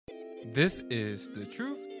This is The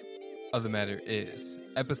Truth of the Matter Is,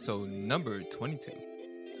 episode number 22.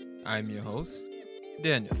 I'm your host,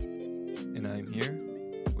 Daniel, and I'm here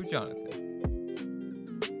with Johnathan.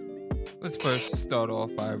 Let's first start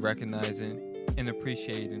off by recognizing and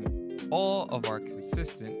appreciating all of our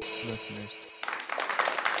consistent listeners.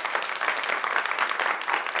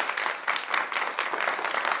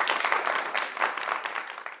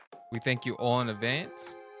 We thank you all in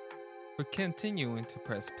advance for continuing to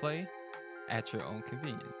press play at your own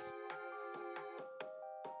convenience.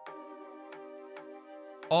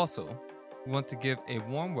 Also, we want to give a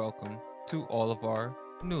warm welcome to all of our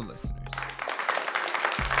new listeners.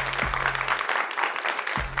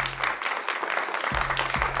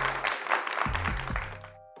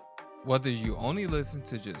 Whether you only listen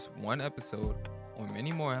to just one episode or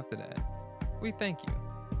many more after that, we thank you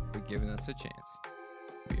for giving us a chance.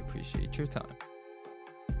 We appreciate your time.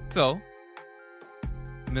 So,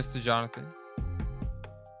 Mr. Johnathan,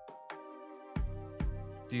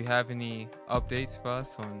 do you have any updates for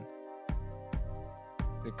us on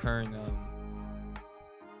the current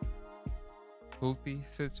Houthi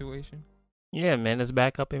situation? Yeah, man, it's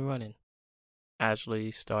back up and running.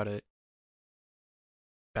 Actually started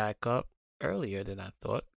back up earlier than I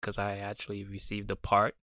thought because I actually received the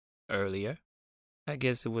part earlier. I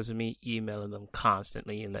guess it was me emailing them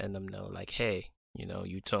constantly and letting them know, like, hey,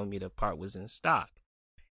 you told me the part was in stock.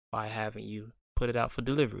 Why haven't you put it out for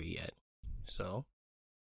delivery yet? So,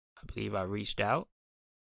 I believe I reached out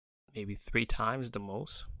maybe 3 times the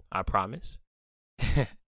most, I promise.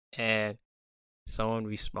 And someone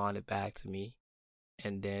responded back to me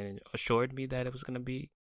and then assured me that it was going to be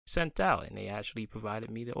sent out. And they actually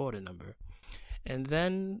provided me the order number. And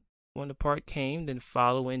then when the part came, then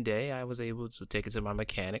following day, I was able to take it to my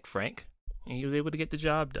mechanic, Frank, and he was able to get the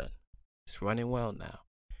job done. It's running well now.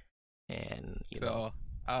 And,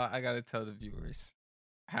 I got to tell the viewers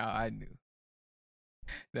how I knew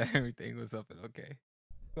that everything was up and okay.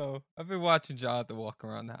 So, I've been watching Johnathan walk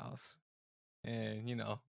around the house. And,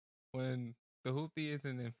 when the Houthi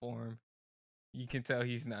isn't in form, you can tell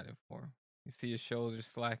he's not in form. You see his shoulders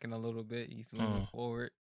slacking a little bit. He's leaning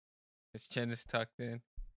forward. His chin is tucked in.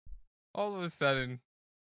 All of a sudden,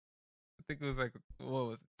 I think it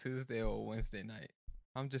was Tuesday or Wednesday night.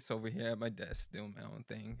 I'm just over here at my desk doing my own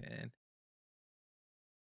thing, and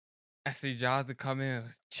I see Johnathan come in,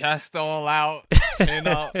 chest all out, chin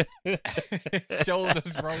up,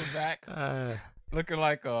 shoulders rolled back, looking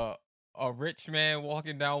like a rich man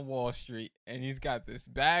walking down Wall Street, and he's got this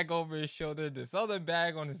bag over his shoulder, this other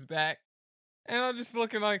bag on his back, and I'm just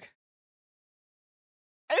looking like,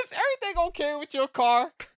 is everything okay with your car?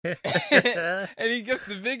 And he gets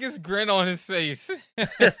the biggest grin on his face.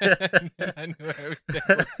 And I knew everything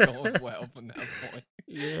was going well from that point.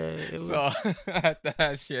 Yeah. So I had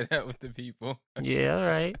to share that with the people. Yeah, all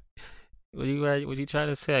right. What you trying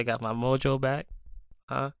to say? I got my mojo back?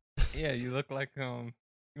 Huh? Yeah, you look like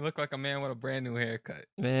a man with a brand new haircut.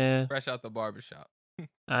 Man. Fresh out the barbershop.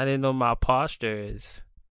 I didn't know my posture is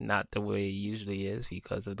not the way it usually is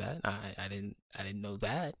because of that. I didn't know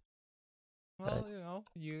that. Well,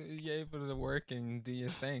 you're able to work and do your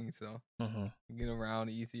thing, so you get around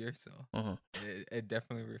easier. So it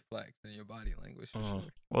definitely reflects in your body language for sure.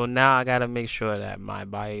 Well, now I gotta make sure that my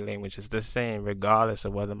body language is the same, regardless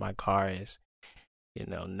of whether my car is,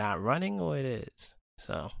 not running or it is.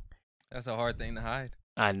 So that's a hard thing to hide.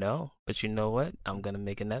 I know, but you know what? I'm gonna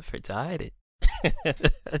make an effort to hide it.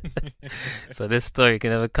 So this story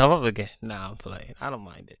can never come up again. Nah, I'm playing. I don't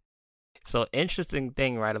mind it. So interesting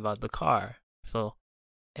thing, right, about the car. So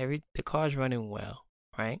the car's running well,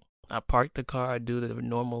 right? I park the car, I do the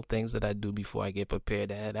normal things that I do before I get prepared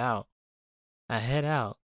to head out. I head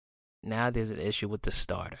out. Now there's an issue with the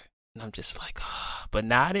starter. And I'm just like, oh. But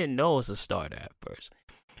now I didn't know it was a starter at first.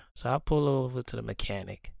 So I pull over to the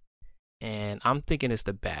mechanic and I'm thinking it's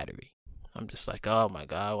the battery. I'm just like, oh my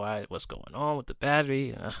God, what's going on with the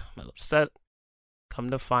battery? I'm upset.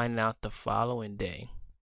 Come to find out the following day,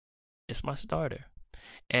 it's my starter.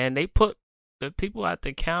 And they put the people at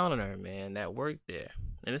the counter, man, that work there.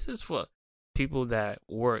 And this is for people that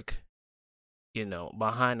work,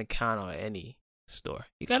 behind the counter at any store.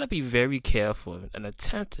 You got to be very careful and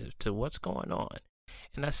attentive to what's going on.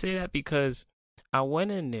 And I say that because I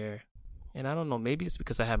went in there, and I don't know, maybe it's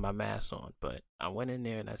because I had my mask on, but I went in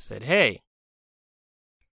there and I said, hey,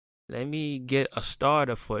 let me get a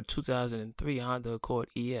starter for a 2003 Honda Accord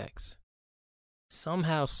EX.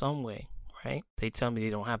 Somehow, some way, right? They tell me they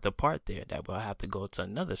don't have the part there, that will have to go to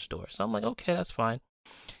another store. So I'm like, okay, that's fine.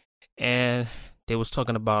 And they was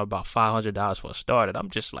talking about $500 for a starter. I'm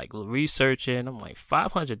just like researching. I'm like,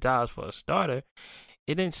 $500 for a starter?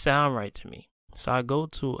 it didn't sound right to me. So I go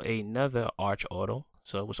to another Arch Auto.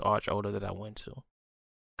 So it was Arch Auto that I went to.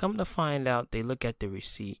 Come to find out, they look at the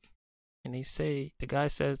receipt and the guy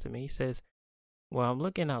says to me, he says, well, I'm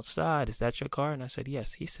looking outside. Is that your car? And I said,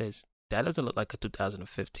 yes. He says, that doesn't look like a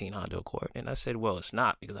 2015 Honda Accord. And I said, well, it's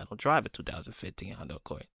not because I don't drive a 2015 Honda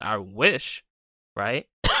Accord. I wish, right?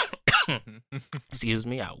 Excuse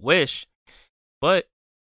me, I wish. But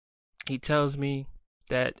he tells me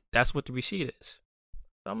that that's what the receipt is.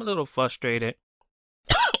 I'm a little frustrated.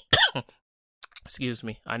 Excuse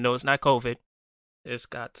me. I know it's not COVID. It's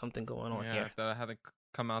got something going on here. I thought I had to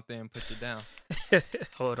come out there and put you down.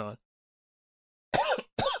 Hold on.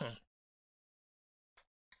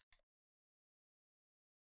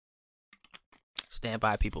 Stand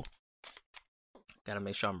by, people. Gotta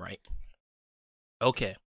make sure I'm right.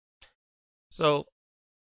 Okay. So,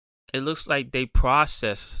 it looks like they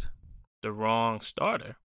processed the wrong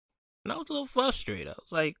starter. And I was a little frustrated. I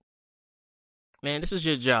was like, man, this is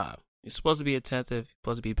your job. You're supposed to be attentive. You're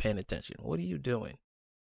supposed to be paying attention. What are you doing?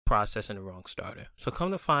 Processing the wrong starter. So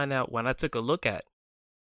come to find out, when I took a look at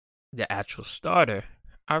the actual starter,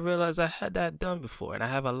 I realized I had that done before and I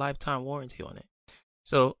have a lifetime warranty on it.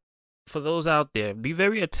 So for those out there, be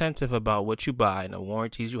very attentive about what you buy and the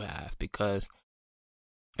warranties you have, because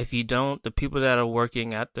if you don't, the people that are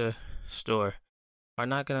working at the store are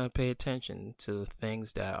not going to pay attention to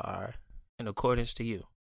things that are in accordance to you.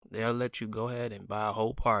 They'll let you go ahead and buy a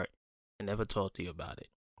whole part and never talk to you about it.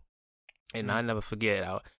 And I never forget,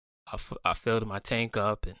 I filled my tank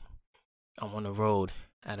up and I'm on the road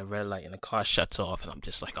at a red light and the car shuts off and I'm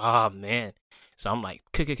just like, oh man. So I'm like,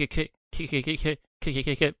 putting the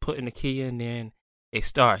key in there and it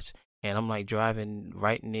starts. And I'm like driving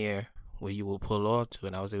right near where you will pull off to,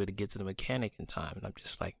 and I was able to get to the mechanic in time. And I'm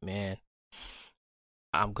just like, man,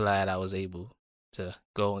 I'm glad I was able to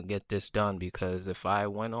go and get this done, because if I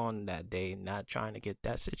went on that day not trying to get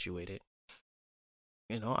that situated,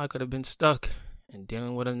 you know, I could have been stuck and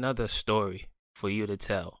dealing with another story for you to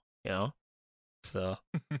tell, you know? So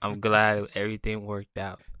I'm glad everything worked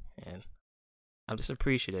out, and I'm just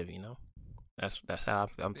appreciative, you know? That's how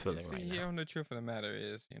I'm feeling right now. The truth of the matter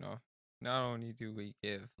is, you know, not only do we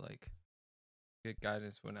give, like, good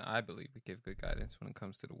guidance when I believe we give good guidance when it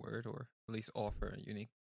comes to the word, or at least offer a unique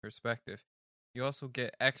perspective, you also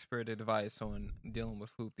get expert advice on dealing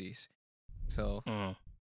with hoopties. So,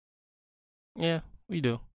 yeah, we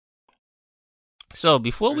do. So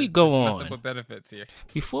before we go on, nothing but benefits here.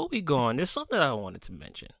 Before we go on, there's something I wanted to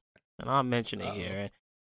mention, and I'll mention it here,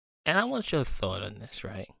 and I want your thought on this,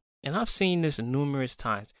 right? And I've seen this numerous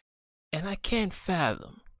times, and I can't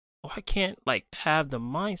fathom, or I can't like have the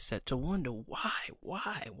mindset to wonder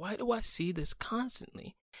why do I see this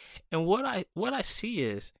constantly? And what I see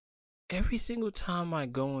is, every single time I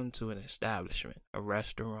go into an establishment, a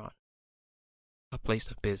restaurant, a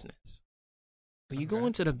place of business, when you go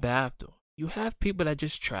into the bathroom, you have people that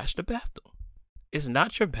just trash the bathroom. It's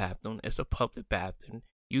not your bathroom. It's a public bathroom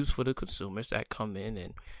used for the consumers that come in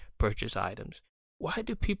and purchase items. Why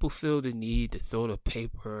do people feel the need to throw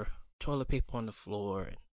toilet paper on the floor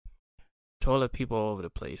and toilet paper all over the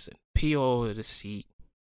place and pee all over the seat?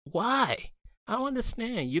 Why? I don't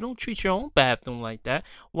understand. You don't treat your own bathroom like that.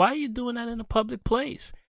 Why are you doing that in a public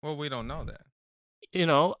place? Well, we don't know that. You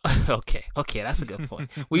know, okay, that's a good point.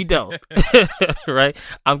 We don't, right?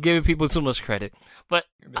 I'm giving people too much credit. But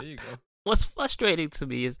there you go. What's frustrating to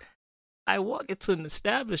me is I walk into an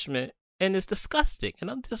establishment and it's disgusting. And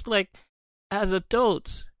I'm just like, as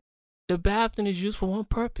adults, the bathroom is used for one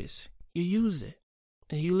purpose. You use it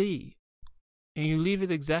and you leave. And you leave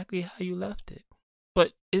it exactly how you left it.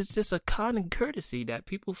 But it's just a common courtesy that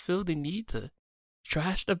people feel the need to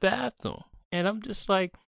trash the bathroom. And I'm just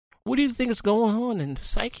like, what do you think is going on in the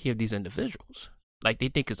psyche of these individuals? Like, they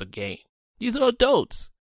think it's a game. These are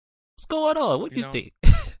adults. What's going on? What do you think?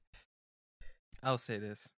 I'll say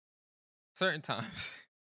this. Certain times,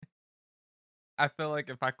 I feel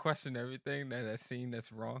like if I question everything that I've seen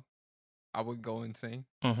that's wrong, I would go insane.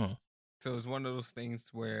 Mm-hmm. So it's one of those things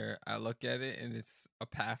where I look at it and it's a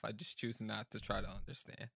path I just choose not to try to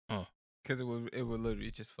understand. Because it would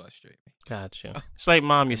literally just frustrate me. Gotcha. It's like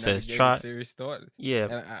mommy says, try. Serious thought. Yeah.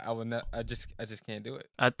 And I would not. I just can't do it.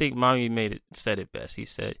 I think mommy said it best. He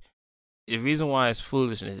said, the reason why it's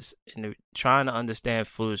foolishness, and trying to understand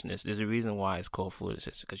foolishness, there's a reason why it's called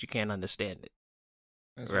foolishness, because you can't understand it.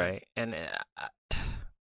 That's right. And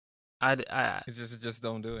I it's just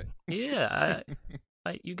don't do it. Yeah.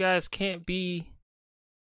 Like, you guys can't be,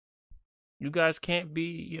 use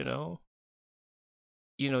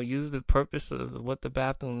the purpose of what the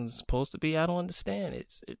bathroom is supposed to be. I don't understand.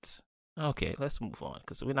 It's Okay, let's move on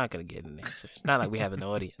because we're not gonna get an answer. It's not like we have an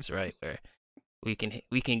audience, right? Where we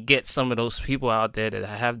can get some of those people out there that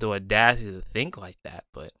have the audacity to think like that.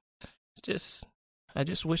 But it's just, I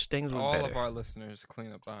just wish things were All better. of our listeners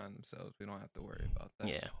clean up behind themselves. We don't have to worry about that.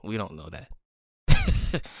 Yeah, we don't know that.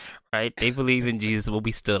 Right? They believe in Jesus, but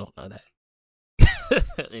we still don't know that.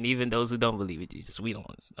 And even those who don't believe in Jesus, we don't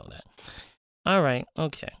know that. All right,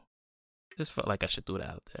 okay. Just felt like I should throw that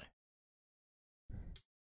out there.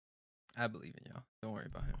 I believe in y'all. Don't worry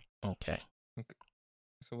about him. Okay.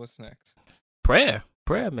 So what's next? Prayer,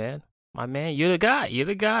 man. My man, you're the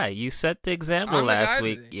guy. You set the example last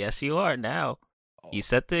week. Yes, you are now. You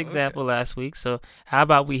set the example last week. So how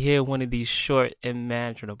about we hear one of these short,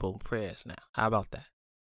 imaginable prayers now? How about that?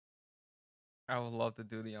 I would love to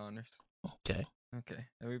do the honors. Okay. Okay.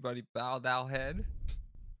 Everybody bow thou head.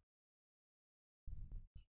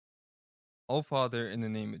 Oh, Father, in the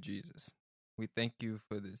name of Jesus, we thank you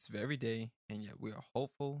for this very day, and yet we are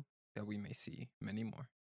hopeful that we may see many more.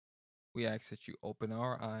 We ask that you open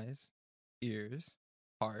our eyes, ears,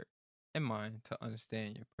 heart, and mind to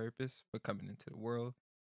understand your purpose for coming into the world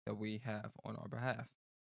that we have on our behalf.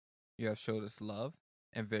 You have showed us love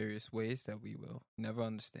in various ways that we will never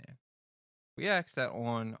understand. We ask that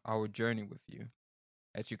on our journey with you,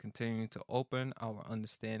 as you continue to open our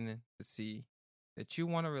understanding to see that you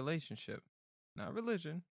want a relationship, not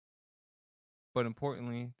religion, but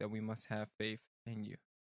importantly, that we must have faith in you.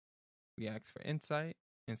 We ask for insight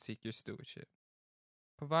and seek your stewardship.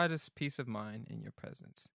 Provide us peace of mind in your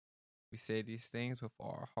presence. We say these things with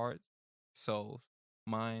our hearts, souls,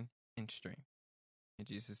 mind, and strength. In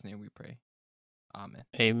Jesus' name we pray. Amen.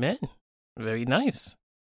 Amen. Very nice.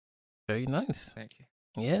 Very nice. Thank you.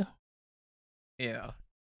 Yeah. Yeah.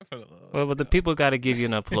 Well, but the people got to give you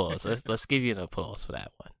an applause. Let's give you an applause for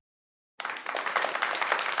that one.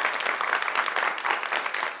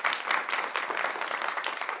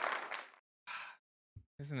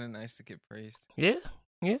 Isn't it nice to get praised? Yeah.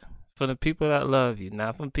 For the people that love you,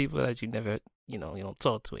 not from people that you never, you don't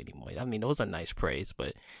talk to anymore. I mean, those are nice praise,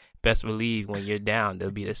 but best believe when you're down,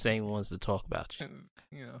 they'll be the same ones to talk about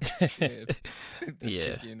you. Just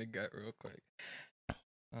kick you in the gut real quick.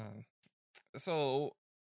 So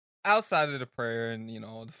outside of the prayer and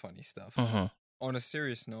all the funny stuff, on a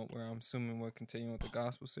serious note, where I'm assuming we're continuing with the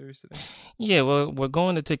gospel series today. Yeah, well, we're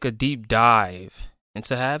going to take a deep dive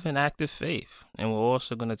into having active faith, and we're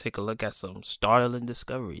also going to take a look at some startling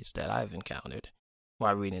discoveries that I've encountered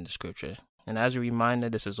while reading the scripture. And as a reminder,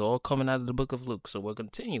 this is all coming out of the book of Luke, so we're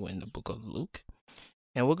continuing the book of Luke,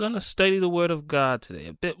 and we're going to study the word of God today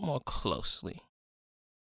a bit more closely.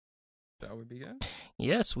 Shall we begin?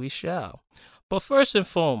 Yes, we shall. But first and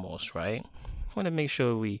foremost, right, I want to make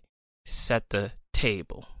sure we set the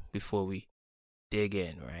table before we dig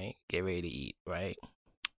in, right? Get ready to eat, right?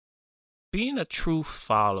 Being a true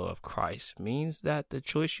follower of Christ means that the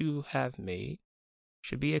choice you have made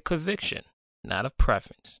should be a conviction, not a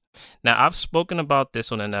preference. Now, I've spoken about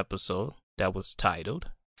this on an episode that was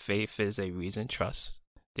titled, Faith is a Reason Trust.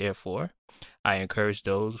 Therefore, I encourage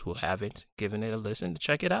those who haven't given it a listen to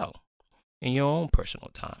check it out in your own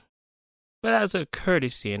personal time. But as a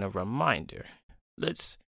courtesy and a reminder,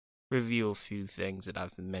 let's review a few things that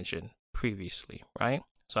I've mentioned previously, right?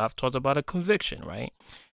 So I've talked about a conviction, right?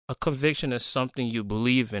 A conviction is something you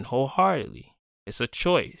believe in wholeheartedly. It's a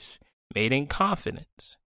choice made in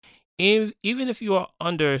confidence. Even if you are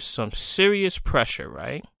under some serious pressure,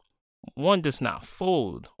 right? One does not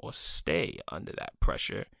fold or stay under that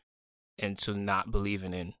pressure into not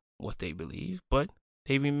believing in what they believe, but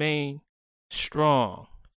they remain strong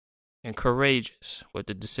and courageous with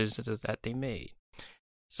the decisions that they made.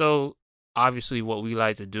 So obviously what we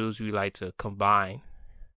like to do is we like to combine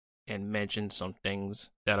and mention some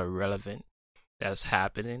things that are relevant, that's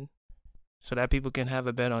happening, so that people can have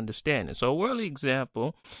a better understanding. So a worldly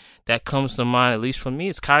example that comes to mind, at least for me,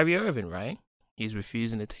 is Kyrie Irving, right? He's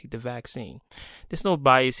refusing to take the vaccine. There's no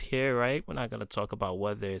bias here, right? We're not going to talk about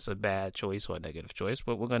whether it's a bad choice or a negative choice,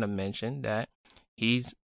 but we're going to mention that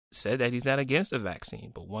he's said that he's not against the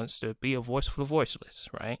vaccine, but wants to be a voice for the voiceless,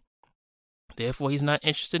 right? Therefore, he's not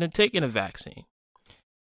interested in taking a vaccine.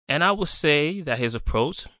 And I would say that his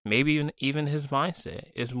approach, maybe even his mindset,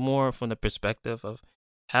 is more from the perspective of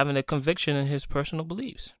having a conviction in his personal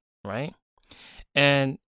beliefs, right?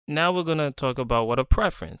 And now we're going to talk about what a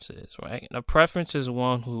preference is, right? And a preference is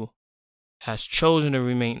one who has chosen to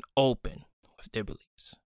remain open with their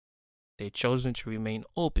beliefs. They've chosen to remain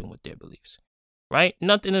open with their beliefs, right?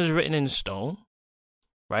 Nothing is written in stone,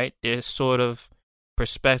 right? Their sort of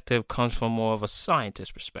perspective comes from more of a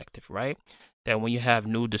scientist perspective, right? That when you have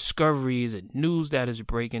new discoveries and news that is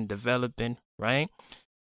breaking, developing, right?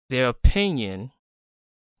 their opinion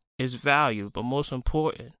is valued, but most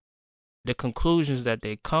important, the conclusions that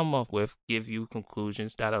they come up with give you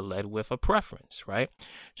conclusions that are led with a preference, right?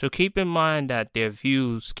 So keep in mind that their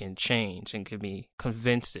views can change and can be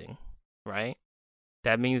convincing, right?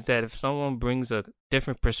 That means that if someone brings a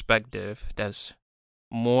different perspective that's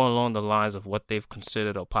more along the lines of what they've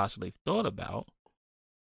considered or possibly thought about,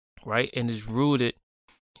 right, and is rooted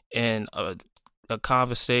in a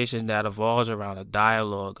conversation that evolves around a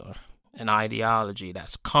dialogue or an ideology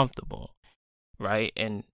that's comfortable, right,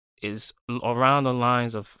 and is around the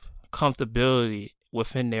lines of comfortability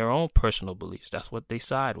within their own personal beliefs. That's what they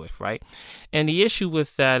side with, right? And the issue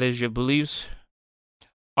with that is your beliefs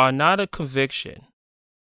are not a conviction,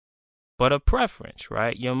 but a preference,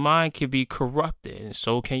 right? Your mind can be corrupted, and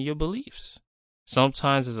so can your beliefs.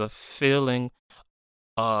 Sometimes it's a feeling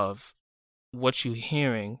of what you're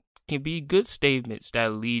hearing can be good statements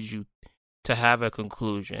that lead you to have a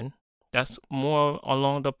conclusion that's more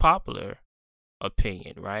along the popular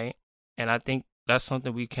opinion, right? And I think that's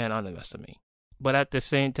something we can't underestimate. But at the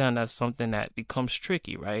same time, that's something that becomes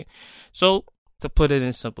tricky, right? So to put it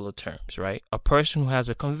in simpler terms, right? A person who has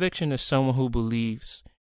a conviction is someone who believes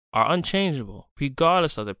are unchangeable,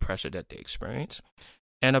 regardless of the pressure that they experience.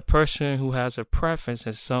 And a person who has a preference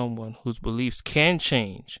is someone whose beliefs can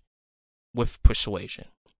change with persuasion.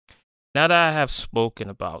 Now that I have spoken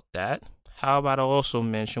about that, how about I also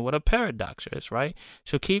mention what a paradox is, right?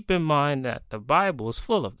 So keep in mind that the Bible is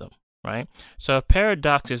full of them, right? So a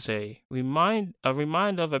paradox is a reminder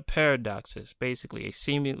of a paradox is basically a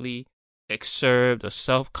seemingly absurd or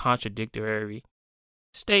self-contradictory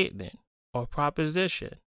statement or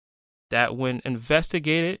proposition that when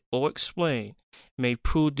investigated or explained may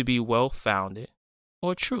prove to be well-founded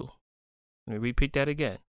or true. Let me repeat that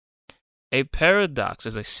again. A paradox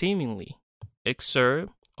is a seemingly absurd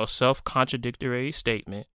or self-contradictory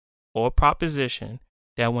statement or proposition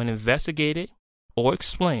that when investigated or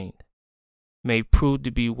explained may prove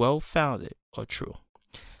to be well-founded or true.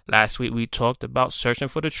 Last week we talked about searching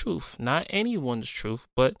for the truth, not anyone's truth,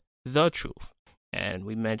 but the truth. And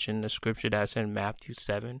we mentioned the scripture that's in Matthew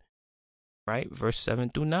 7, right? Verse 7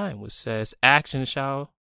 through 9, which says, "Ask and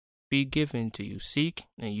shall be given to you. Seek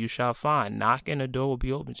and you shall find. Knock and the door will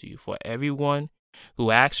be open to you. For everyone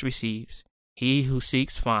who asks receives. He who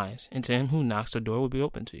seeks finds. And to him who knocks, the door will be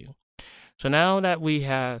open to you." So now that we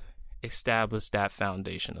have established that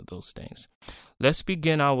foundation of those things, let's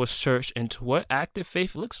begin our search into what active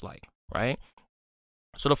faith looks like, right?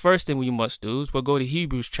 So the first thing we must do is we'll go to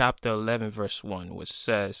Hebrews chapter 11, verse 1, which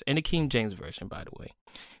says, in the King James Version, by the way,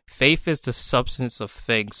 "Faith is the substance of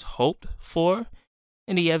things hoped for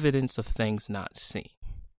and the evidence of things not seen."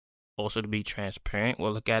 Also, to be transparent,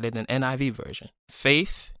 we'll look at it in NIV version.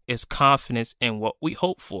 Faith is confidence in what we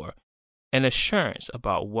hope for and assurance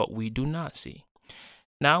about what we do not see.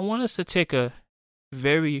 Now, I want us to take a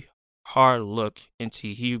very hard look into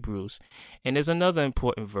Hebrews, and there's another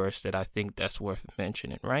important verse that I think that's worth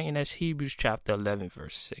mentioning, right? And that's Hebrews chapter 11,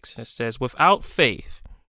 verse 6. And it says, "Without faith,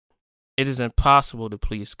 it is impossible to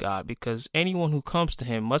please God, because anyone who comes to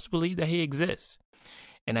him must believe that he exists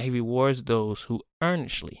and that he rewards those who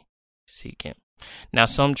earnestly seek him." Now,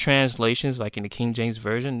 some translations, like in the King James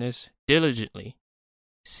Version, is diligently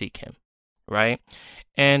seek him, right?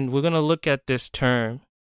 And we're going to look at this term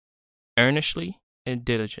earnestly and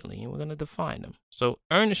diligently, and we're going to define them. So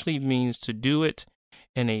earnestly means to do it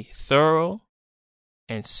in a thorough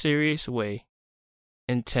and serious way,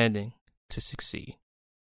 intending to succeed,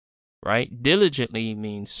 right? Diligently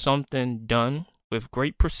means something done with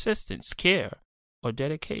great persistence, care, or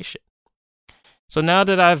dedication. So now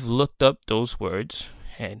that I've looked up those words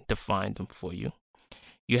and defined them for you,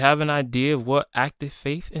 you have an idea of what active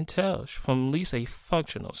faith entails from at least a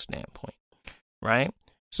functional standpoint, right?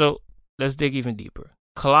 So let's dig even deeper.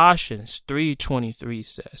 Colossians 3:23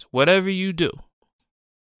 says, "Whatever you do,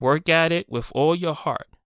 work at it with all your heart,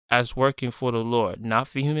 as working for the Lord, not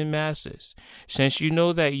for human masters, since you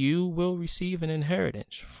know that you will receive an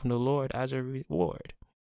inheritance from the Lord as a reward.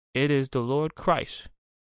 It is the Lord Christ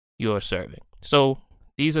you are serving." So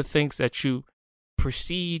these are things that you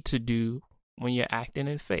proceed to do when you're acting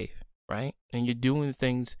in faith, right? And you're doing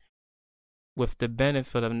things with the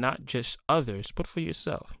benefit of not just others, but for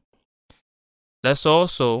yourself. Let's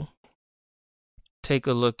also take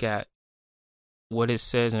a look at what it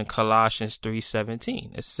says in Colossians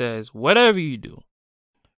 3:17. It says, "Whatever you do,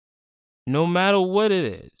 no matter what it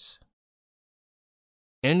is,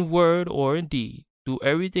 in word or in deed, do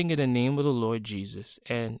everything in the name of the Lord Jesus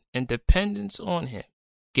and in dependence on him,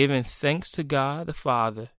 giving thanks to God the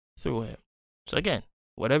Father through him." So again,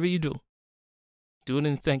 whatever you do, do it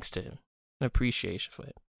in thanks to him, and appreciation for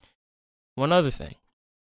him. one other thing.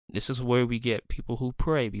 This is where we get people who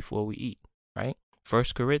pray before we eat, right? 1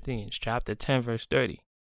 Corinthians chapter 10, verse 30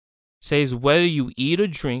 says, whether you eat or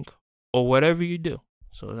drink or whatever you do.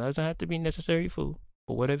 So it doesn't have to be necessary food,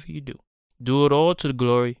 but whatever you do, do it all to the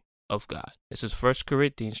glory of God. This is 1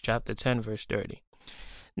 Corinthians chapter 10, verse 30.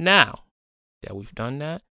 Now that we've done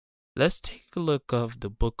that, let's take a look of the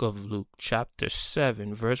book of Luke chapter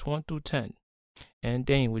 7, verse 1 through 10. And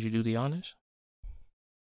Dane, would you do the honors?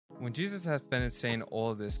 When Jesus had finished saying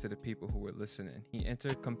all this to the people who were listening, he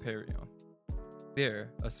entered Capernaum.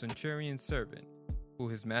 There, a centurion servant, who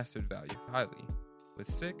his master valued highly, was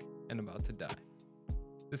sick and about to die.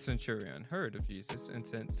 The centurion heard of Jesus and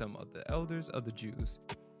sent some of the elders of the Jews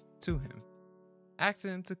to him,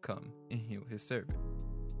 asking him to come and heal his servant.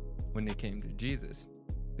 When they came to Jesus,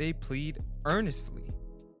 they plead earnestly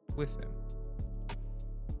with him.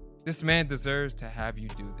 This man deserves to have you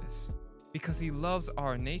do this, because he loves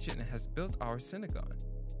our nation and has built our synagogue.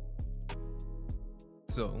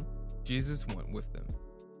 So Jesus went with them.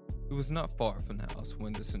 It was not far from the house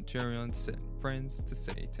when the centurion sent friends to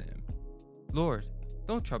say to him, Lord,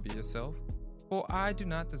 don't trouble yourself, for I do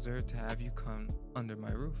not deserve to have you come under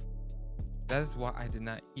my roof. That is why I did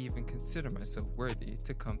not even consider myself worthy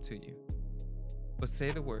to come to you. But say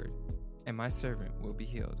the word, and my servant will be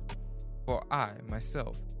healed. For I,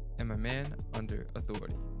 myself, am a man under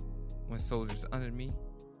authority. When soldiers under me,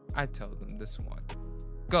 I tell them this one,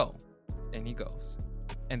 go, and he goes.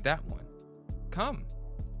 And that one, come,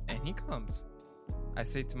 and he comes. I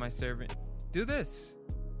say to my servant, do this,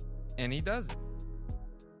 and he does it.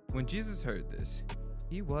 When Jesus heard this,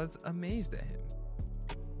 he was amazed at him.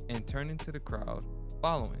 And turning to the crowd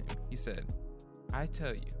following him, he said, I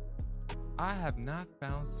tell you, I have not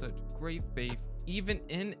found such great faith even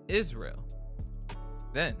in Israel.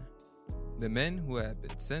 Then the men who had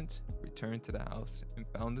been sent returned to the house and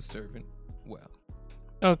found the servant well.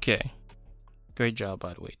 Okay. Great job,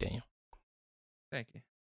 by the way, Daniel. Thank you.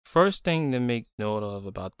 First thing to make note of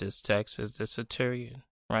about this text is the centurion,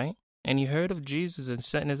 right? And he heard of Jesus and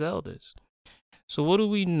sent his elders. So what do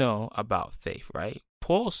we know about faith, right?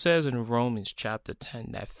 Paul says in Romans chapter 10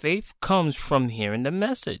 that faith comes from hearing the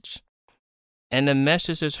message. And the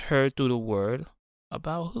message is heard through the word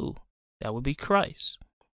about who? That would be Christ,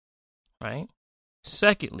 right?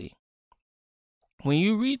 Secondly, when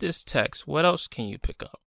you read this text, what else can you pick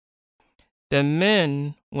up? The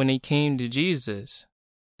men, when they came to Jesus,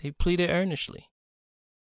 they pleaded earnestly.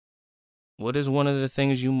 What is one of the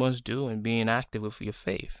things you must do in being active with your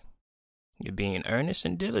faith? You're being earnest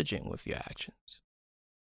and diligent with your actions.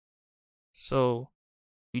 So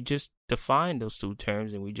we just defined those two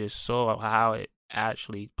terms and we just saw how it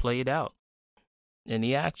actually played out in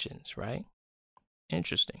the actions, right?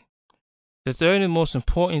 Interesting. The third and most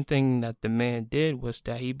important thing that the man did was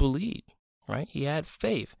that he believed, right? He had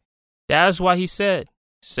faith. That's why he said,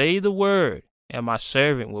 say the word and my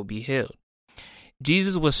servant will be healed.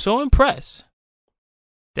 Jesus was so impressed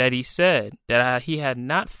that he said that he had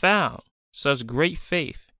not found such great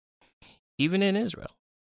faith even in Israel.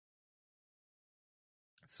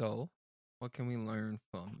 So, what can we learn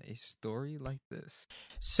from a story like this?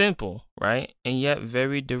 Simple, right? And yet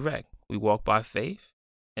very direct. We walk by faith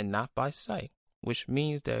and not by sight, which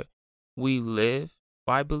means that we live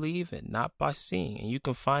by believing, not by seeing. And you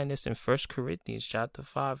can find this in 1 Corinthians chapter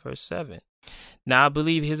 5, verse 7. Now, I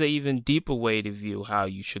believe here's an even deeper way to view how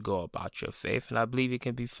you should go about your faith. And I believe it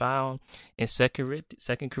can be found in 2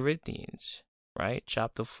 Corinthians, right?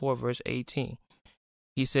 Chapter 4, verse 18.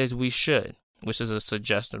 He says we should, which is a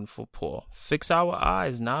suggestion for Paul, fix our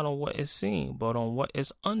eyes not on what is seen, but on what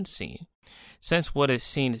is unseen. Since what is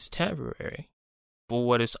seen is temporary, but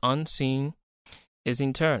what is unseen is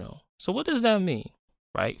eternal. So what does that mean,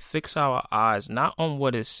 right? Fix our eyes not on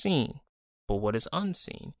what is seen, but what is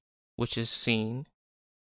unseen, which is seen.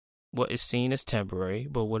 What is seen is temporary,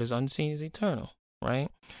 but what is unseen is eternal, right?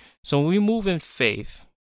 So when we move in faith,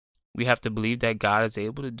 we have to believe that God is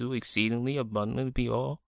able to do exceedingly abundantly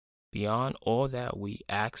beyond all that we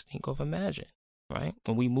ask, think, or imagine, right?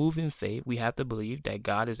 When we move in faith, we have to believe that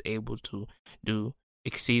God is able to do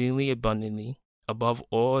exceedingly abundantly above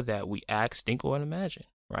all that we ask, think, or imagine,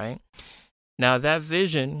 right? Now, that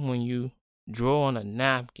vision, when you draw on a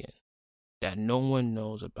napkin that no one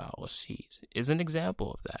knows about or sees, is an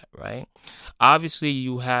example of that, right? Obviously,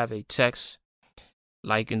 you have a text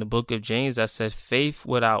like in the book of James that says faith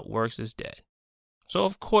without works is dead. So,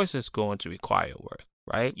 of course, it's going to require work,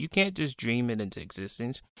 right? You can't just dream it into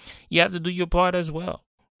existence. You have to do your part as well.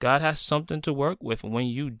 God has something to work with when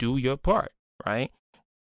you do your part, right?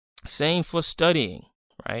 Same for studying,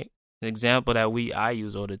 right? An example that I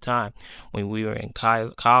use all the time when we were in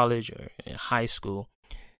college or in high school,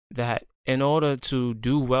 that in order to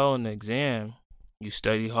do well in the exam, you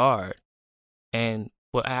study hard. And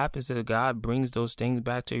what happens is God brings those things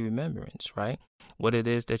back to your remembrance, right? What it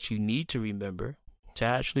is that you need to remember to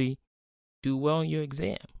actually do well in your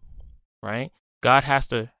exam, right? God has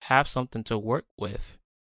to have something to work with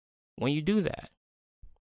when you do that.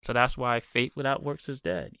 So that's why faith without works is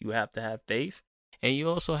dead. You have to have faith, and you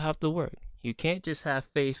also have to work. You can't just have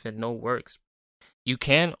faith and no works. You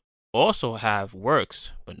can also have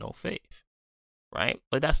works but no faith, right?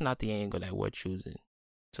 But that's not the angle that we're choosing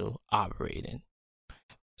to operate in.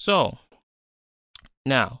 So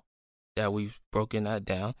now that we've broken that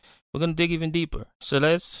down, we're going to dig even deeper. So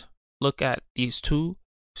let's look at these two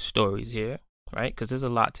stories here, right? Because there's a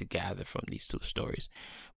lot to gather from these two stories.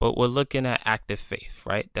 But we're looking at active faith,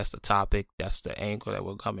 right? That's the topic. That's the angle that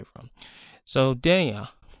we're coming from. So Daniel,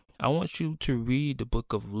 I want you to read the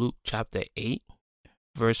book of Luke chapter 8,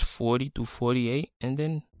 verse 40 through 48. And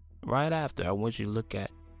then right after, I want you to look at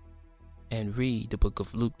and read the book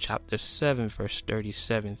of Luke chapter 7, verse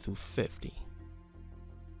 37 through 50.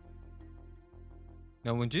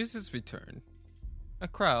 Now when Jesus returned, a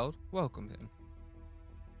crowd welcomed him,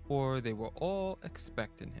 for they were all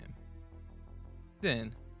expecting him.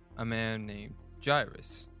 Then a man named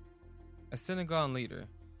Jairus, a synagogue leader,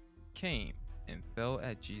 came and fell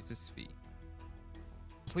at Jesus' feet,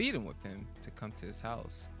 pleading with him to come to his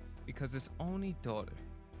house because his only daughter,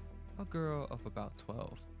 a girl of about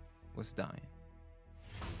 12, was dying.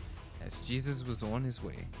 As Jesus was on his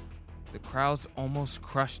way, the crowds almost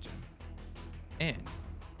crushed him, and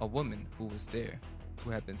a woman who was there, who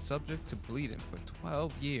had been subject to bleeding for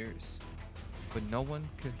 12 years, but no one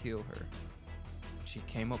could heal her. She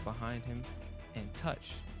came up behind him and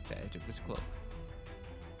touched the edge of his cloak,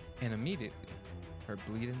 and immediately her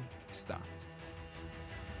bleeding stopped.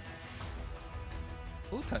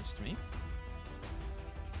 "Who touched me?"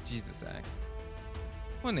 Jesus asked.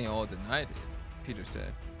 When they all denied it, Peter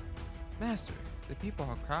said, "Master, the people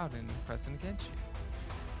are crowding and pressing against you."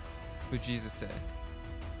 But Jesus said,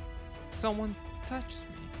 "Someone touched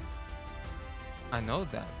me. I know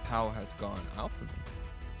that power has gone out from me."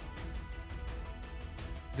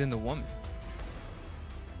 Then the woman,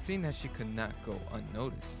 seeing that she could not go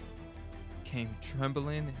unnoticed, came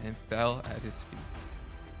trembling and fell at his feet.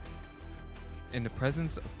 In the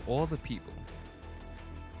presence of all the people,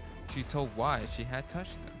 she told why she had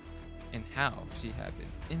touched him and how she had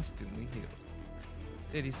been instantly healed.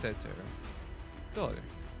 Then he said to her, "Daughter,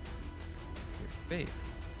 your faith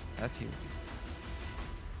has healed you.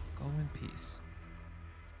 Go in peace."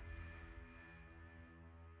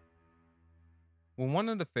 When one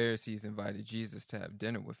of the Pharisees invited Jesus to have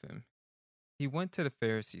dinner with him, he went to the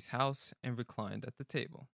Pharisee's house and reclined at the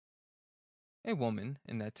table. A woman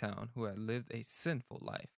in that town who had lived a sinful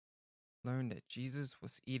life learned that Jesus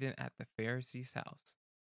was eating at the Pharisee's house.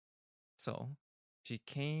 So she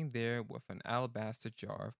came there with an alabaster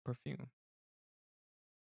jar of perfume.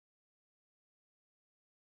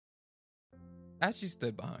 As she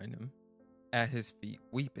stood behind him, at his feet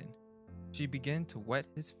weeping, she began to wet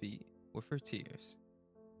his feet with her tears.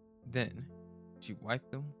 Then she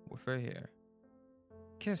wiped them with her hair,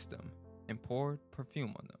 kissed them, and poured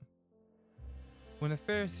perfume on them. When the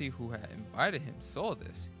Pharisee who had invited him saw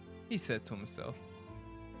this, he said to himself,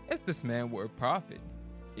 "If this man were a prophet,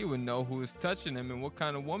 he would know who is touching him and what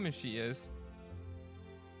kind of woman she is,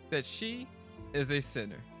 that she is a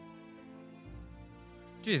sinner."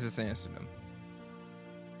 Jesus answered him,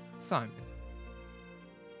 "Simon,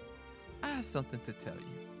 I have something to tell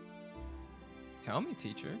you." "Tell me,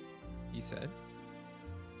 teacher," he said.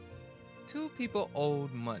 Two people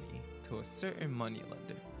owed money to a certain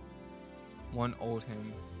moneylender. One owed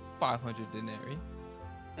him 500 denarii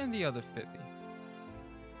and the other 50.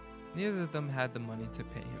 Neither of them had the money to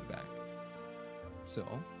pay him back. So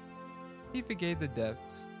he forgave the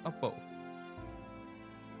debts of both.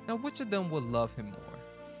 Now which of them will love him more?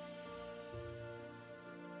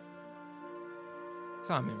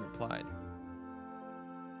 Simon replied,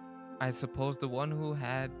 "I suppose the one who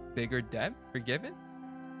had bigger debt forgiven?"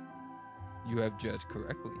 "You have judged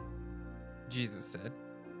correctly," Jesus said.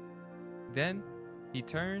 Then he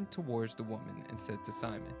turned towards the woman and said to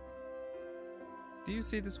Simon, "Do you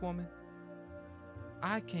see this woman?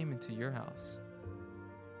 I came into your house.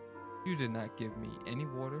 You did not give me any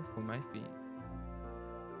water for my feet,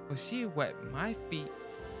 but she wet my feet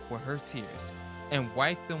with her tears and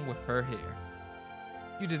wiped them with her hair.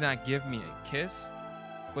 You did not give me a kiss,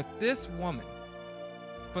 but this woman,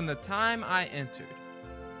 from the time I entered,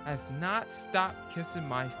 has not stopped kissing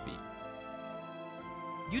my feet.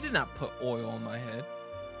 You did not put oil on my head,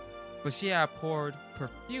 but she had poured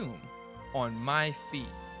perfume on my feet.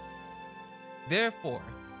 Therefore,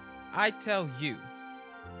 I tell you,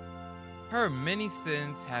 her many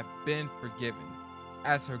sins have been forgiven,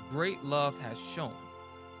 as her great love has shown.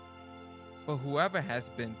 But whoever has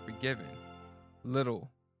been forgiven little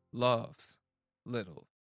loves little.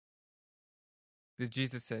 Then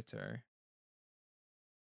Jesus said to her,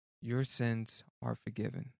 your sins are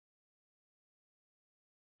forgiven.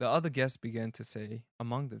 The other guests began to say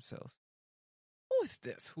among themselves, who is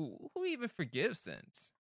this? Who even forgives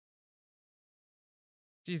sins?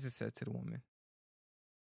 Jesus said to the woman,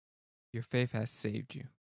 your faith has saved you.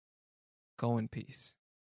 Go in peace.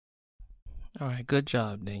 All right, good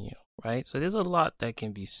job, Daniel. Right? So there's a lot that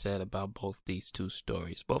can be said about both these two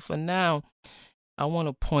stories. But for now, I want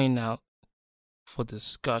to point out for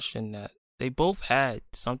discussion that they both had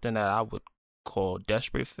something that I would call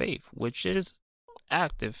desperate faith, which is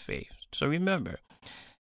active faith. So remember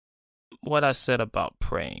what I said about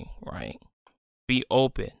praying, right? Be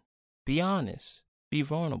open, be honest, be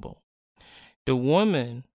vulnerable. The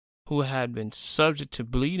woman who had been subject to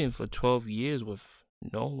bleeding for 12 years with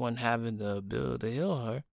no one having the ability to heal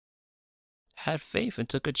her had faith and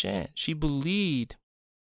took a chance. She believed,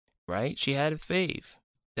 right? She had faith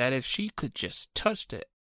that if she could just touch the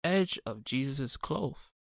edge of Jesus'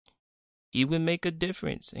 cloth, he would make a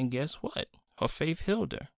difference. And guess what? Her faith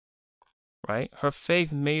healed her, right? Her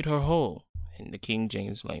faith made her whole in the King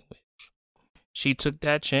James language. She took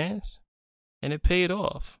that chance and it paid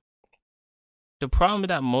off. The problem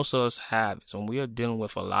that most of us have is when we are dealing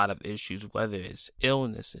with a lot of issues, whether it's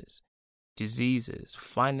illnesses, diseases,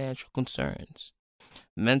 financial concerns,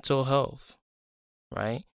 mental health,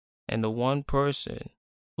 right? And the one person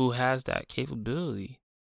who has that capability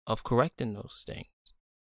of correcting those things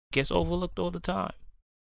gets overlooked all the time.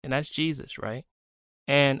 And that's Jesus, right?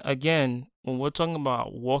 And again, when we're talking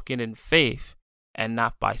about walking in faith and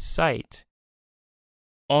not by sight,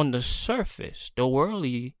 on the surface, the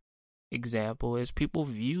worldly example is people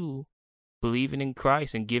view believing in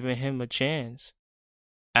Christ and giving him a chance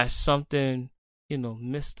as something,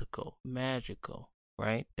 mystical, magical,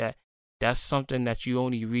 right? That's something that you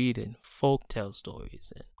only read in folktale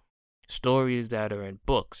stories and stories that are in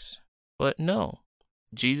books. But no,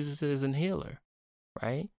 Jesus is a healer,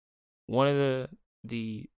 right? One of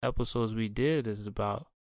the episodes we did is about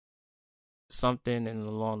something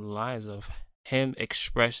along the lines of him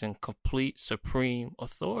expressing complete supreme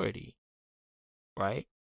authority, right,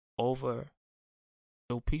 over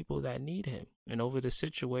the people that need him and over the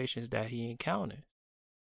situations that he encounters.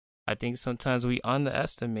 I think sometimes we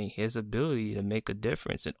underestimate his ability to make a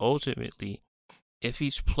difference. And ultimately, if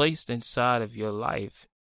he's placed inside of your life,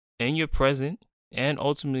 in your present, and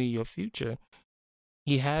ultimately your future,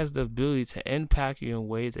 he has the ability to impact you in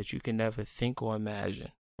ways that you can never think or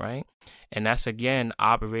imagine, right? And that's, again,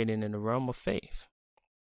 operating in the realm of faith.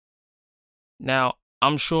 Now,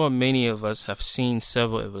 I'm sure many of us have seen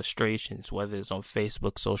several illustrations, whether it's on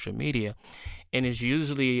Facebook, social media, and it's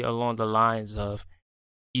usually along the lines of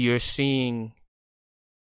you're seeing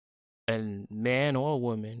a man or a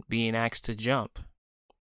woman being asked to jump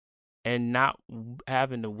and not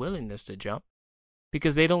having the willingness to jump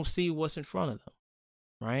because they don't see what's in front of them,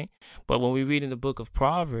 right? But when we read in the book of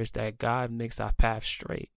Proverbs that God makes our path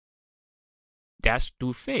straight, that's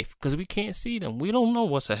through faith because we can't see them. We don't know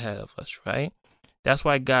what's ahead of us, right? That's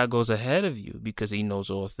why God goes ahead of you because he knows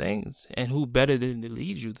all things. And who better than to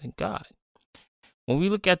lead you than God? When we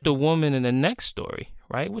look at the woman in the next story,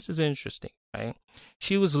 right, which is interesting, right?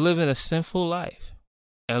 She was living a sinful life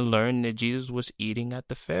and learned that Jesus was eating at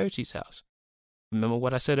the Pharisee's house. Remember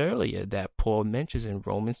what I said earlier that Paul mentions in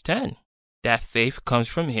Romans 10, that faith comes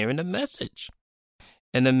from hearing the message.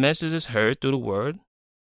 And the message is heard through the word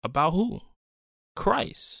about who?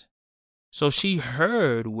 Christ. So she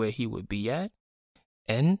heard where he would be at,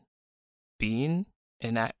 and being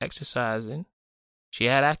and exercising, she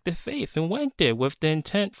had active faith and went there with the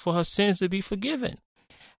intent for her sins to be forgiven.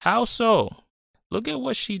 How so? Look at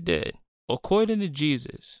what she did. According to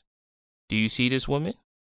Jesus, do you see this woman?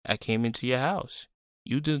 I came into your house.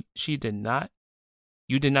 You did not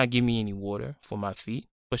give me any water for my feet,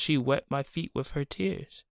 but she wet my feet with her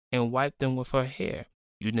tears and wiped them with her hair.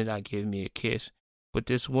 You did not give me a kiss, but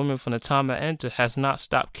this woman from the time I entered has not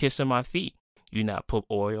stopped kissing my feet. You not put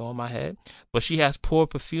oil on my head, but she has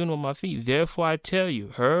poured perfume on my feet. Therefore I tell you,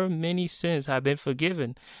 her many sins have been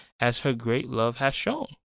forgiven as her great love has shown,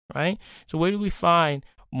 right? So where do we find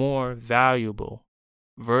more valuable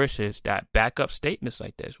verses that back up statements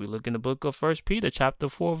like this? We look in the book of 1 Peter chapter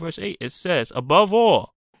 4, verse 8. It says, above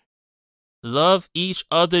all, love each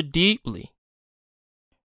other deeply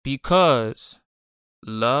Because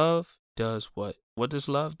love does what? What does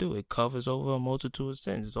love do? It covers over a multitude of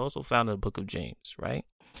sins. It's also found in the book of James, right?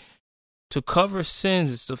 To cover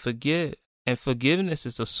sins is to forgive, and forgiveness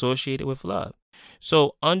is associated with love.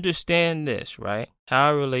 So understand this, right?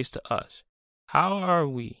 How it relates to us. How are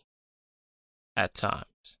we at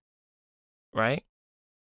times, right?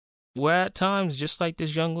 We're at times just like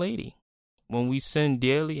this young lady. When we sin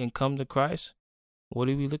daily and come to Christ, what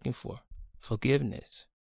are we looking for? Forgiveness.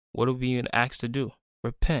 What are we being asked to do?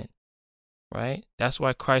 Repent, right? That's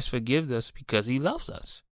why Christ forgives us, because he loves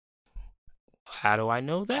us. How do I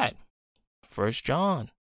know that? 1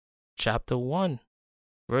 John chapter 1,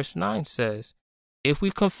 verse 9 says, if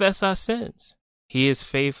we confess our sins, he is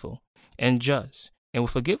faithful and just and will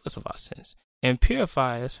forgive us of our sins and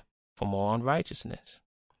purify us from all unrighteousness.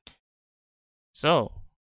 So,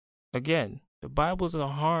 again, the Bible is a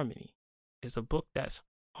harmony. It's a book that's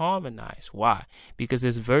harmonized. Why? Because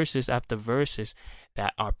there's verses after verses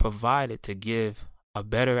that are provided to give a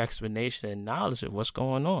better explanation and knowledge of what's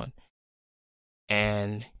going on.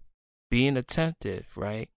 And being attentive,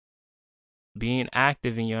 right? Being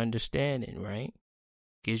active in your understanding, right?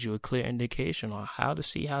 Gives you a clear indication on how to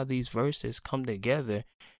see how these verses come together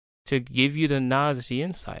to give you the knowledge, the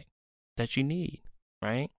insight that you need,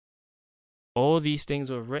 right? All these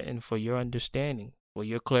things were written for your understanding, for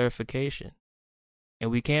your clarification.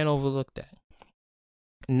 And we can't overlook that.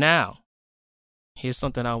 Now, here's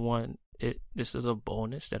something this is a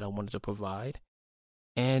bonus that I wanted to provide.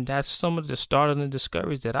 And that's some of the startling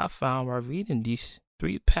discoveries that I found while reading these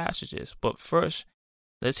 3 passages. But first,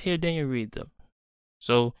 let's hear Daniel read them.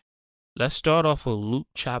 So let's start off with Luke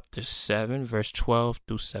chapter 7, verse 12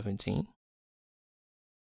 through 17.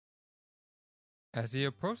 As he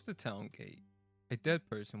approached the town gate, a dead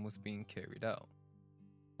person was being carried out,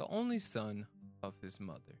 the only son of his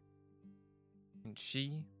mother, and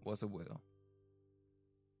she was a widow.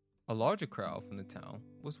 A larger crowd from the town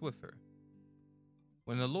was with her.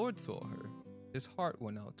 When the Lord saw her, his heart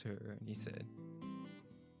went out to her, and he said,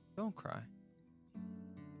 "Don't cry."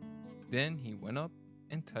 Then he went up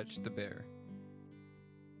and touched the bearer.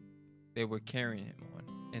 They were carrying him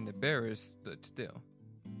on, and the bearers stood still.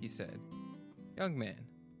 He said, "Young man,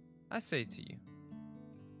 I say to you,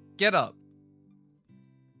 get up."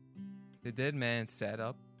 The dead man sat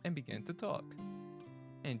up and began to talk,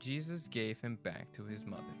 and Jesus gave him back to his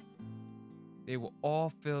mother. They were all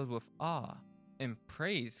filled with awe and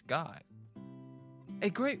praised God. "A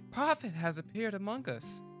great prophet has appeared among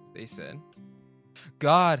us," they said.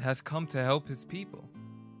 "God has come to help his people."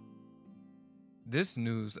 This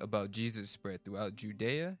news about Jesus spread throughout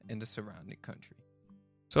Judea and the surrounding country.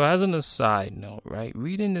 So as an aside note, right,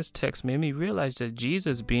 reading this text made me realize that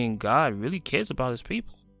Jesus, being God, really cares about his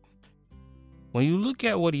people. When you look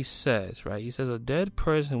at what he says, right, he says a dead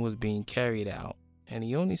person was being carried out, and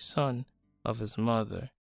the only son of his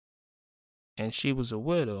mother, and she was a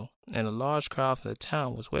widow, and a large crowd from the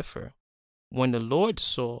town was with her. When the Lord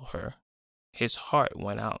saw her, his heart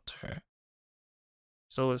went out to her.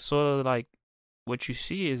 So it's sort of like what you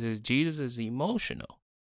see is Jesus is emotional.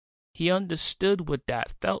 He understood what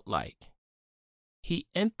that felt like. He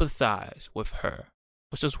empathized with her,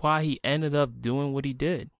 which is why he ended up doing what he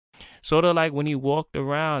did. Sort of like when he walked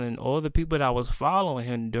around and all the people that was following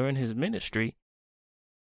him during his ministry,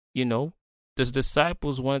 the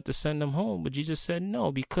disciples wanted to send him home, but Jesus said,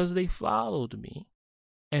 no, because they followed me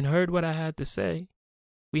and heard what I had to say,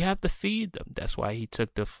 we have to feed them. That's why he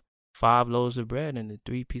took the 5 loaves of bread and the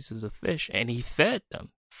 3 pieces of fish, and he fed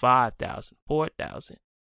them 5,000, 4,000.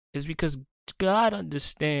 It's because God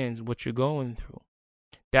understands what you're going through.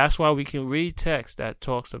 That's why we can read text that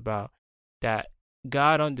talks about that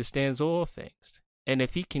God understands all things. And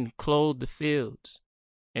if he can clothe the fields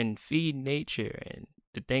and feed nature and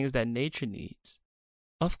the things that nature needs,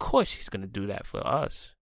 of course he's going to do that for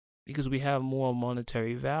us because we have more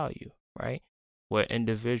monetary value, right? We're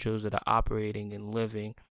individuals that are operating and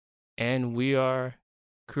living, and we are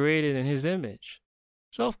created in his image.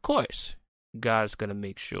 So of course, God's going to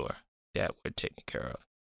make sure that we're taken care of.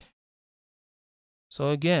 So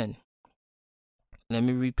again, let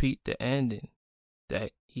me repeat the ending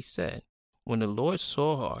that he said. When the Lord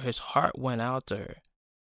saw her, his heart went out to her.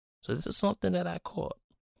 So this is something that I caught.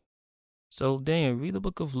 So Daniel, read the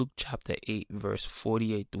book of Luke chapter 8, verse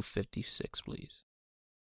 48 through 56, please.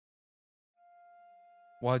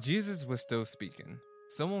 While Jesus was still speaking,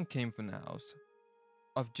 someone came from the house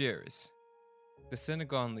of Jairus, the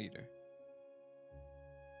synagogue leader.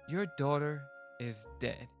 "Your daughter is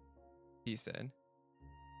dead," he said.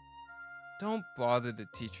 "Don't bother the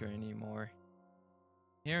teacher anymore."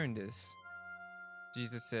 Hearing this,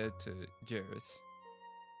 Jesus said to Jairus,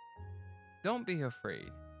 Don't be afraid.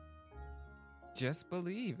 Just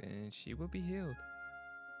believe and she will be healed.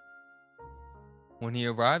 When he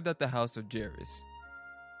arrived at the house of Jairus,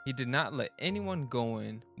 he did not let anyone go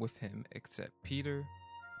in with him except Peter,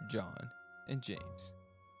 John, and James,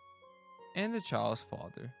 and the child's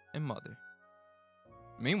father and mother.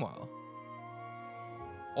 Meanwhile,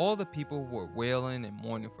 all the people were wailing and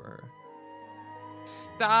mourning for her.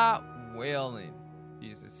 "Stop wailing,"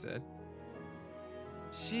 Jesus said.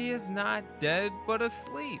 "She is not dead but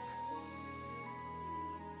asleep."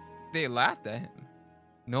 They laughed at him,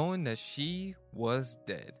 knowing that she was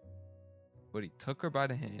dead. But he took her by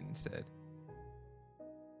the hand and said,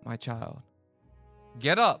 "My child,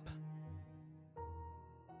 get up."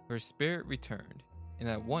 Her spirit returned, and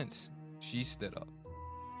at once she stood up.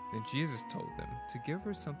 Then Jesus told them to give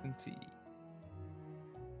her something to eat.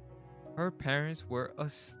 Her parents were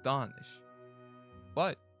astonished,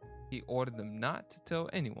 but he ordered them not to tell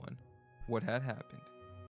anyone what had happened.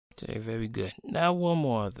 Okay, very good. Now one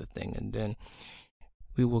more other thing, and then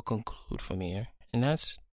we will conclude from here. And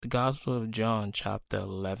that's the Gospel of John, chapter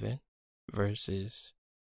 11, verses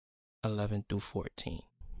 11 through 14.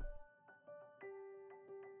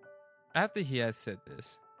 After he had said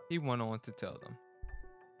this, he went on to tell them,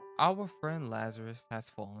 "Our friend Lazarus has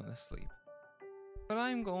fallen asleep, but I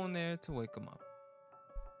am going there to wake him up."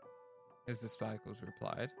 His disciples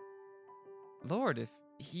replied, "Lord, if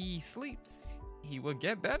he sleeps, he will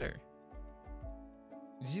get better."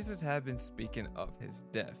 Jesus had been speaking of his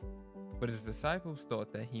death, but his disciples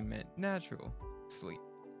thought that he meant natural sleep.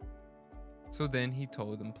 So then he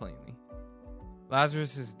told them plainly,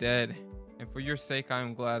 "Lazarus is dead, and for your sake I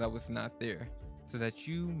am glad I was not there, so that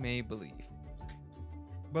you may believe.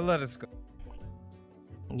 But let us go."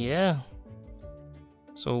 Yeah.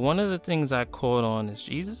 So one of the things I caught on is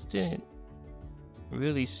Jesus didn't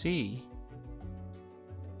really see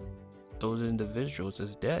those individuals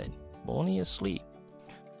as dead, but only asleep,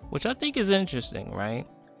 which I think is interesting, right?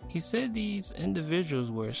 He said these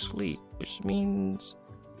individuals were asleep, which means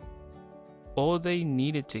all they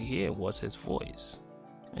needed to hear was his voice.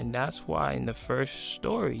 And that's why in the first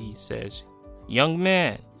story he says, "Young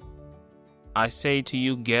man, I say to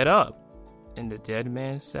you, get up." And the dead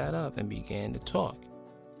man sat up and began to talk.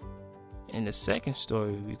 In the second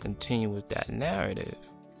story, we continue with that narrative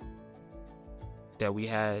that we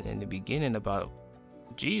had in the beginning about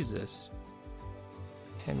Jesus.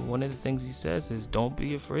 And one of the things he says is, "Don't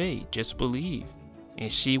be afraid, just believe,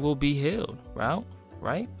 and she will be healed."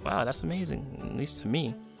 Right? Wow, that's amazing, at least to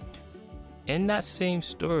me. In that same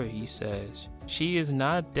story, he says, "She is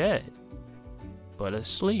not dead, but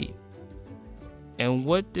asleep." And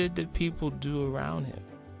what did the people do around him?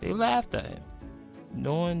 They laughed at him,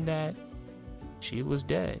 knowing that she was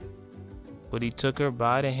dead. But he took her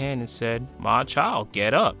by the hand and said, "My child,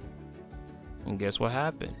 get up." And guess what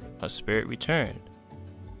happened? Her spirit returned.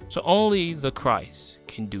 So only the Christ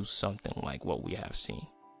can do something like what we have seen,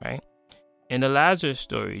 right? In the Lazarus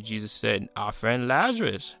story, Jesus said, "Our friend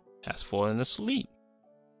Lazarus has fallen asleep,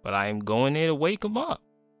 but I am going there to wake him up."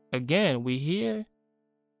 Again, we hear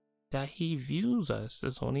that he views us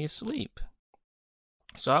as only asleep.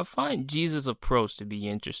 So I find Jesus' approach to be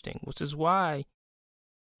interesting, which is why,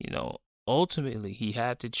 ultimately he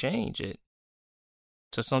had to change it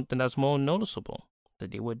to something that's more noticeable,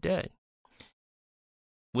 that they were dead.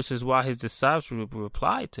 Which is why his disciples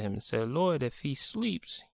replied to him and said, "Lord, if he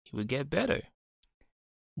sleeps, he would get better."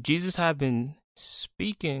 Jesus had been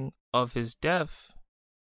speaking of his death,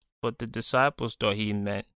 but the disciples thought he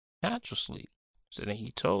meant natural sleep. So then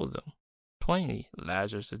he told them plainly,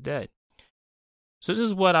 "Lazarus is dead." So this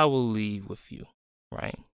is what I will leave with you,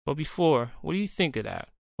 right? But before, what do you think of that?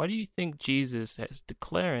 Why do you think Jesus is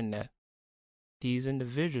declaring that these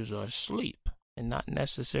individuals are asleep and not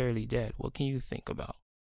necessarily dead? What can you think about?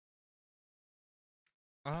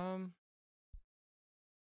 I'm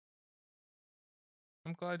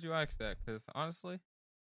glad you asked that, because honestly,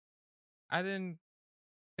 I didn't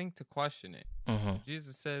think to question it.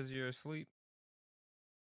 Jesus says you're asleep.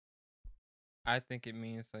 I think it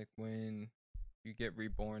means like when you get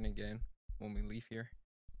reborn again, when we leave here,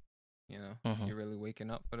 you're really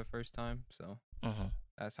waking up for the first time. So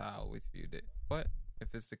that's how I always viewed it. But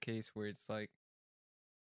if it's the case where it's like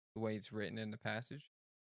the way it's written in the passage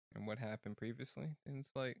and what happened previously, then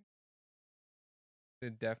it's like the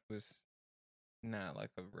death was not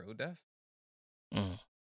like a real death.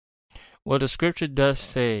 Well, the scripture does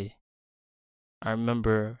say, I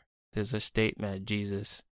remember there's a statement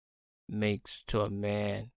Jesus makes to a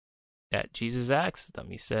man that Jesus asks them.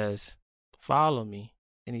 He says, "Follow me."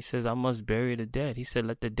 And he says, "I must bury the dead." He said,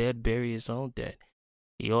 "Let the dead bury his own dead."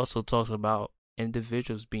 He also talks about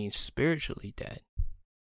individuals being spiritually dead.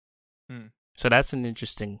 Hmm. So that's an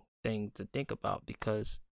interesting thing to think about,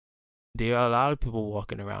 because there are a lot of people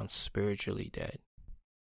walking around spiritually dead,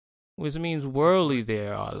 which means worldly they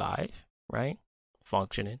are alive, right?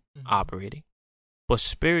 Functioning, operating, but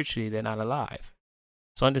spiritually they're not alive.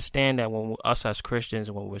 So understand that when us as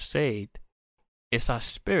Christians, when we're saved, it's our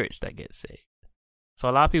spirits that get saved. So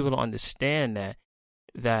a lot of people don't understand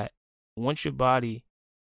that once your body,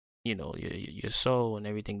 your soul and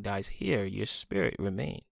everything dies here, your spirit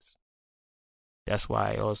remains. That's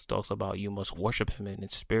why it also talks about you must worship him in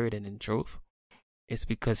spirit and in truth. It's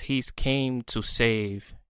because he's came to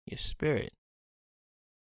save your spirit.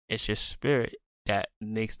 It's your spirit that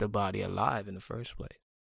makes the body alive in the first place,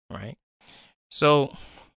 right? So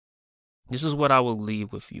this is what I will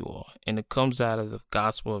leave with you all. And it comes out of the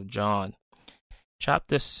Gospel of John,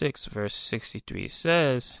 chapter 6, verse 63. It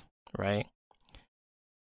says, right,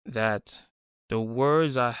 that the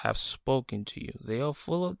words I have spoken to you, they are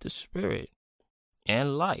full of the Spirit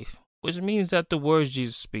and life, which means that the words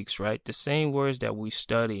Jesus speaks, right, the same words that we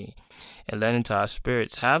study and let into our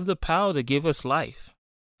spirits, have the power to give us life.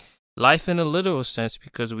 Life in a literal sense,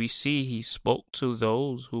 because we see he spoke to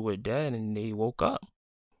those who were dead and they woke up.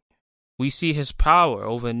 We see his power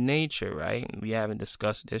over nature, right? We haven't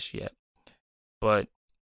discussed this yet. But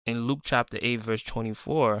in Luke chapter 8, verse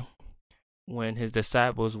 24, when his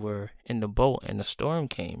disciples were in the boat and the storm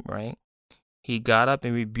came, right? He got up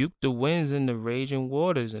and rebuked the winds and the raging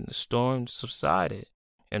waters, and the storm subsided,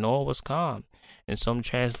 and all was calm. In some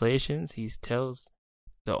translations, he tells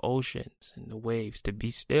the oceans and the waves to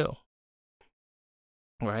be still,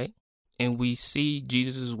 right? And we see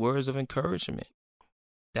Jesus' words of encouragement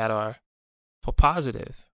that are for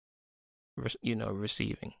positive,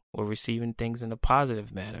 receiving, or receiving things in a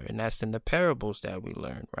positive manner. And that's in the parables that we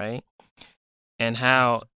learn, right? And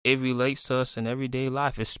how it relates to us in everyday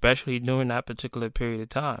life, especially during that particular period of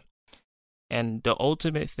time. And the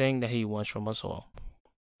ultimate thing that he wants from us all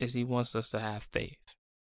is he wants us to have faith.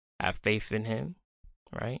 Have faith in him,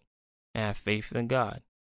 right? And have faith in God.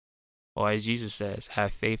 Or as Jesus says,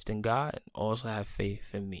 have faith in God, also have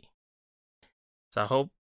faith in me. So I hope,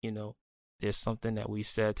 there's something that we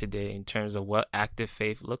said today in terms of what active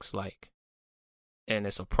faith looks like. And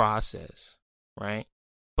it's a process, right?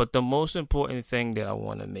 But the most important thing that I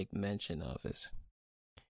want to make mention of is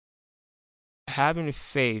having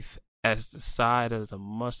faith as the size of the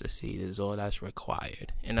mustard seed is all that's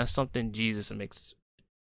required. And that's something Jesus makes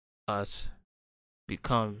us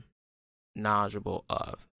become knowledgeable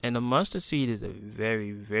of. And the mustard seed is a very,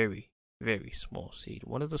 very, very small seed.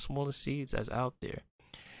 One of the smallest seeds that's out there.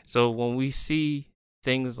 So when we see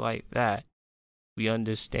things like that, we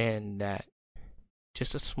understand that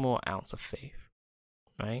just a small ounce of faith,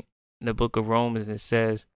 right? In the book of Romans, it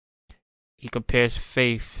says he compares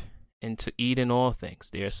faith into eating all things.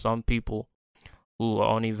 There are some people who are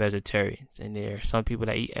only vegetarians, and there are some people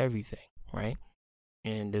that eat everything, right?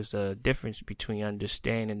 And there's a difference between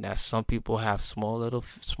understanding that some people have small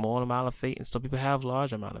amount of faith and some people have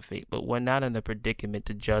large amount of faith. But we're not in a predicament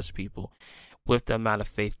to judge people with the amount of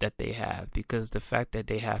faith that they have, because the fact that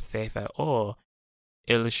they have faith at all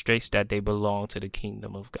illustrates that they belong to the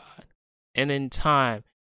kingdom of God. And in time,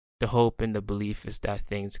 the hope and the belief is that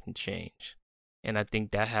things can change. And I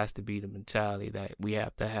think that has to be the mentality that we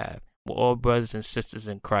have to have. We're all brothers and sisters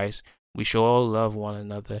in Christ. We should all love one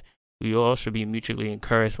another. We all should be mutually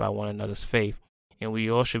encouraged by one another's faith. And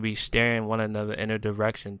we all should be steering one another in a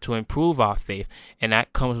direction to improve our faith. And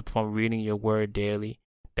that comes from reading your word daily.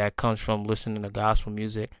 That comes from listening to gospel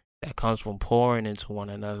music. That comes from pouring into one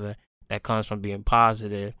another. That comes from being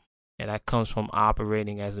positive. And that comes from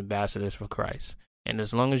operating as ambassadors for Christ. And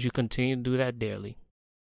as long as you continue to do that daily,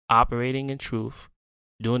 operating in truth,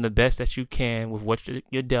 doing the best that you can with what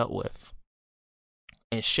you're dealt with,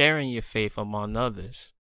 and sharing your faith among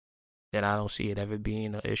others, then I don't see it ever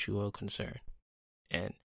being an issue or concern.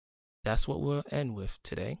 And that's what we'll end with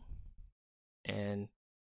today. And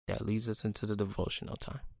that leads us into the devotional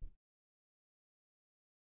time.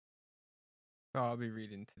 I'll be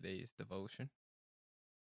reading today's devotion.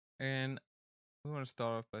 And we want to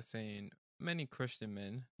start off by saying many Christian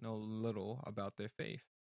men know little about their faith.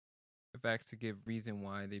 In fact, to give reason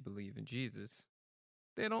why they believe in Jesus,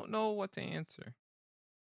 they don't know what to answer.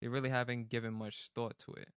 They really haven't given much thought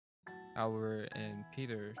to it. However, in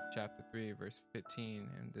Peter chapter 3, verse 15,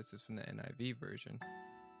 and this is from the NIV version,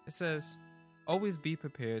 it says, "Always be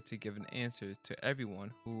prepared to give an answer to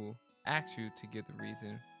everyone who asks you to give the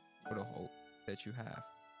reason for the hope that you have."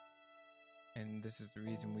 And this is the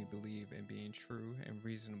reason we believe in being true and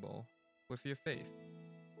reasonable with your faith.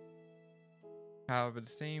 However, the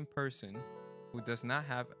same person who does not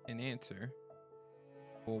have an answer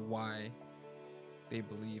for why they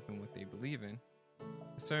believe in what they believe in,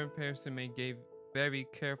 a certain person may give very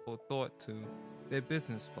careful thought to their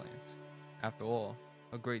business plans. After all,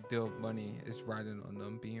 a great deal of money is riding on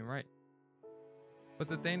them being right. But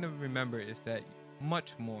the thing to remember is that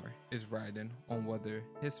much more is riding on whether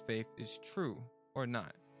his faith is true or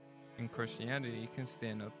not, and Christianity can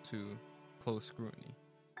stand up to close scrutiny.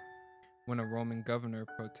 When a Roman governor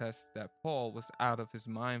protests that Paul was out of his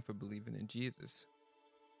mind for believing in Jesus,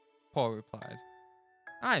 Paul replied,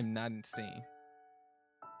 "I am not insane.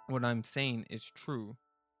 What I'm saying is true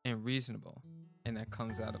and reasonable," and that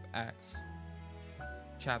comes out of Acts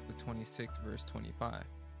chapter 26, verse 25.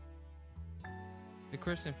 The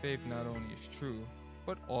Christian faith not only is true,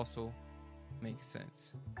 but also makes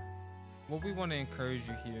sense. What we want to encourage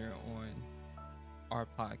you here on our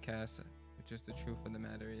podcast, which is the truth of the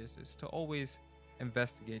matter, is to always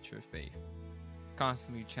investigate your faith,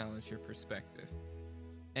 constantly challenge your perspective,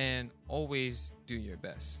 and always do your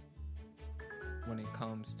best when it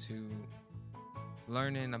comes to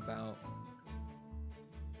learning about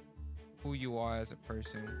who you are as a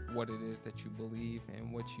person, what it is that you believe,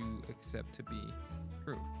 and what you accept to be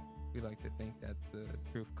truth. We like to think that the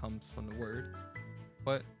truth comes from the word,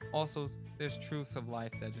 but also there's truths of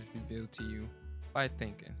life that is revealed to you by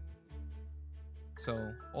thinking.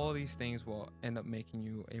 So all these things will end up making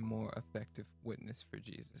you a more effective witness for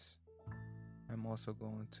Jesus. I'm also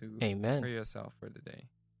going to pray us out for the day.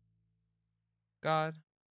 God,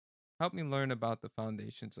 help me learn about the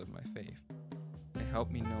foundations of my faith, and help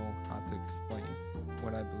me know how to explain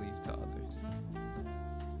what I believe to others.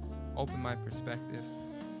 Open my perspective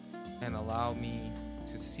and allow me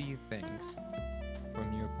to see things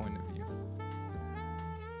from your point of view.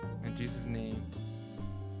 In Jesus' name,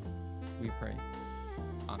 we pray.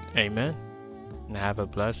 Amen. Amen. And have a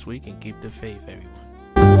blessed week and keep the faith, everyone.